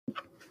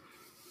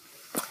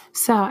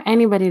So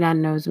anybody that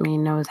knows me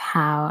knows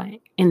how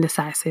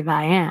indecisive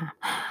I am.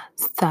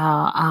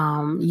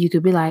 So you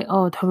could be like,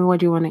 "Oh, tell me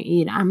what you want to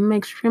eat." I'm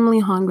extremely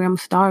hungry. I'm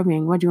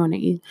starving. What do you want to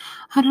eat?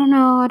 I don't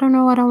know. I don't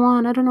know what I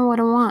want. I don't know what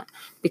I want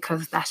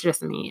because that's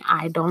just me.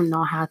 I don't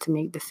know how to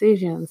make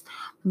decisions,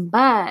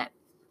 but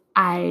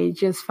I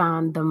just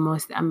found the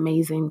most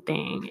amazing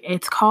thing.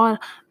 It's called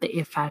the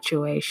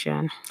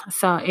Infatuation.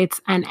 So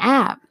it's an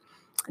app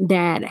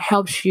that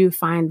helps you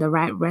find the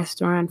right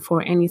restaurant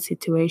for any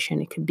situation.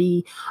 It could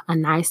be a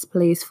nice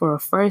place for a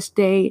first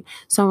date,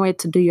 somewhere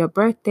to do your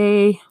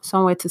birthday,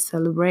 somewhere to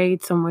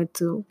celebrate, somewhere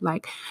to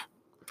like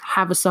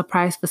have a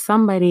surprise for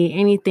somebody,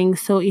 anything.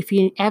 So if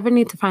you ever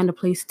need to find a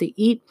place to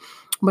eat,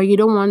 but you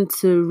don't want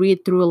to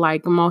read through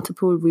like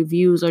multiple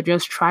reviews or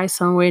just try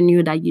somewhere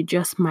new that you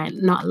just might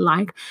not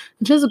like,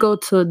 just go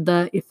to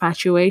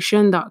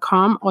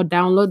theinfatuation.com or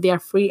download their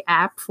free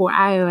app for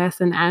iOS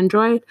and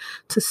Android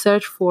to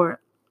search for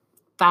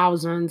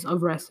thousands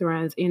of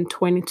restaurants in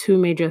 22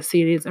 major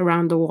cities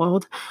around the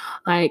world.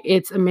 Like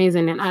it's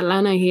amazing. In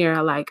Atlanta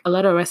here, like a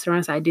lot of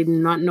restaurants I did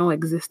not know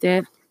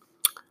existed,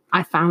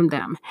 I found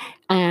them.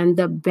 And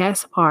the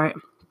best part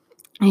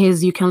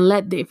is you can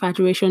let the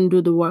infatuation do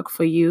the work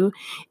for you.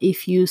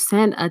 If you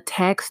send a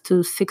text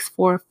to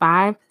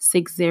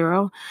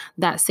 64560,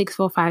 that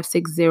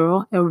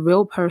 64560, a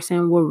real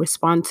person will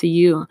respond to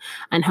you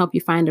and help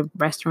you find a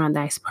restaurant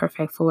that is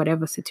perfect for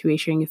whatever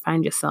situation you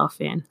find yourself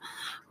in.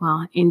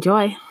 Well,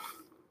 enjoy.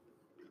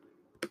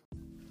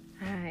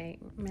 Hi,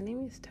 my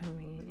name is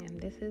Tommy, and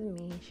this is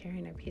me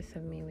sharing a piece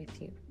of me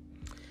with you.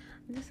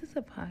 This is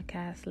a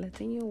podcast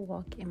letting you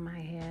walk in my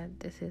head.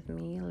 This is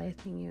me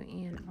letting you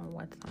in on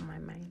what's on my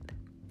mind.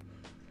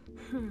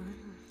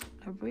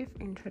 A brief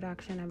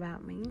introduction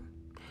about me.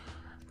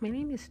 My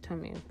name is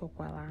Tommy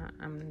Pokwala.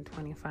 I'm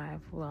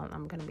 25. Well,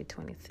 I'm going to be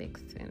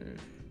 26 in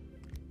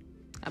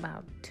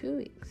about 2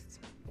 weeks.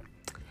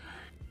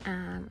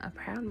 I'm a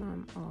proud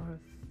mom of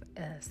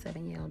a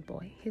 7-year-old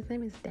boy. His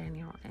name is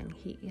Daniel, and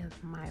he is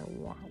my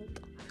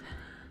world.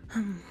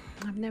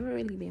 I've never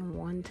really been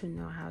one to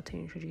know how to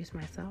introduce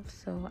myself,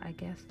 so I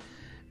guess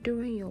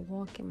during your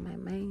walk in my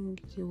mind,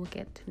 you will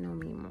get to know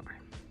me more.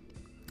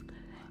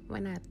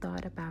 When I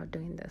thought about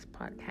doing this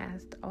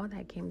podcast, all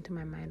that came to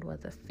my mind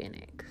was a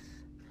phoenix.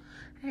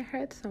 I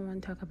heard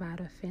someone talk about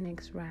a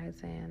phoenix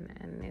rising,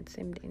 and it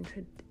seemed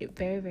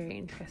very, very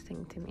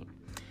interesting to me.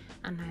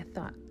 And I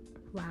thought,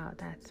 wow,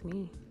 that's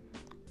me.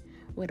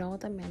 With all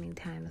the many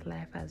times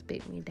life has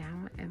beat me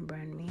down and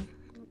burned me,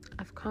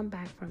 I've come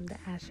back from the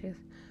ashes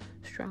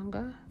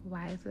stronger,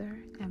 wiser,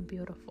 and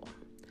beautiful.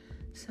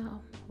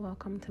 So,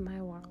 welcome to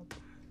my world.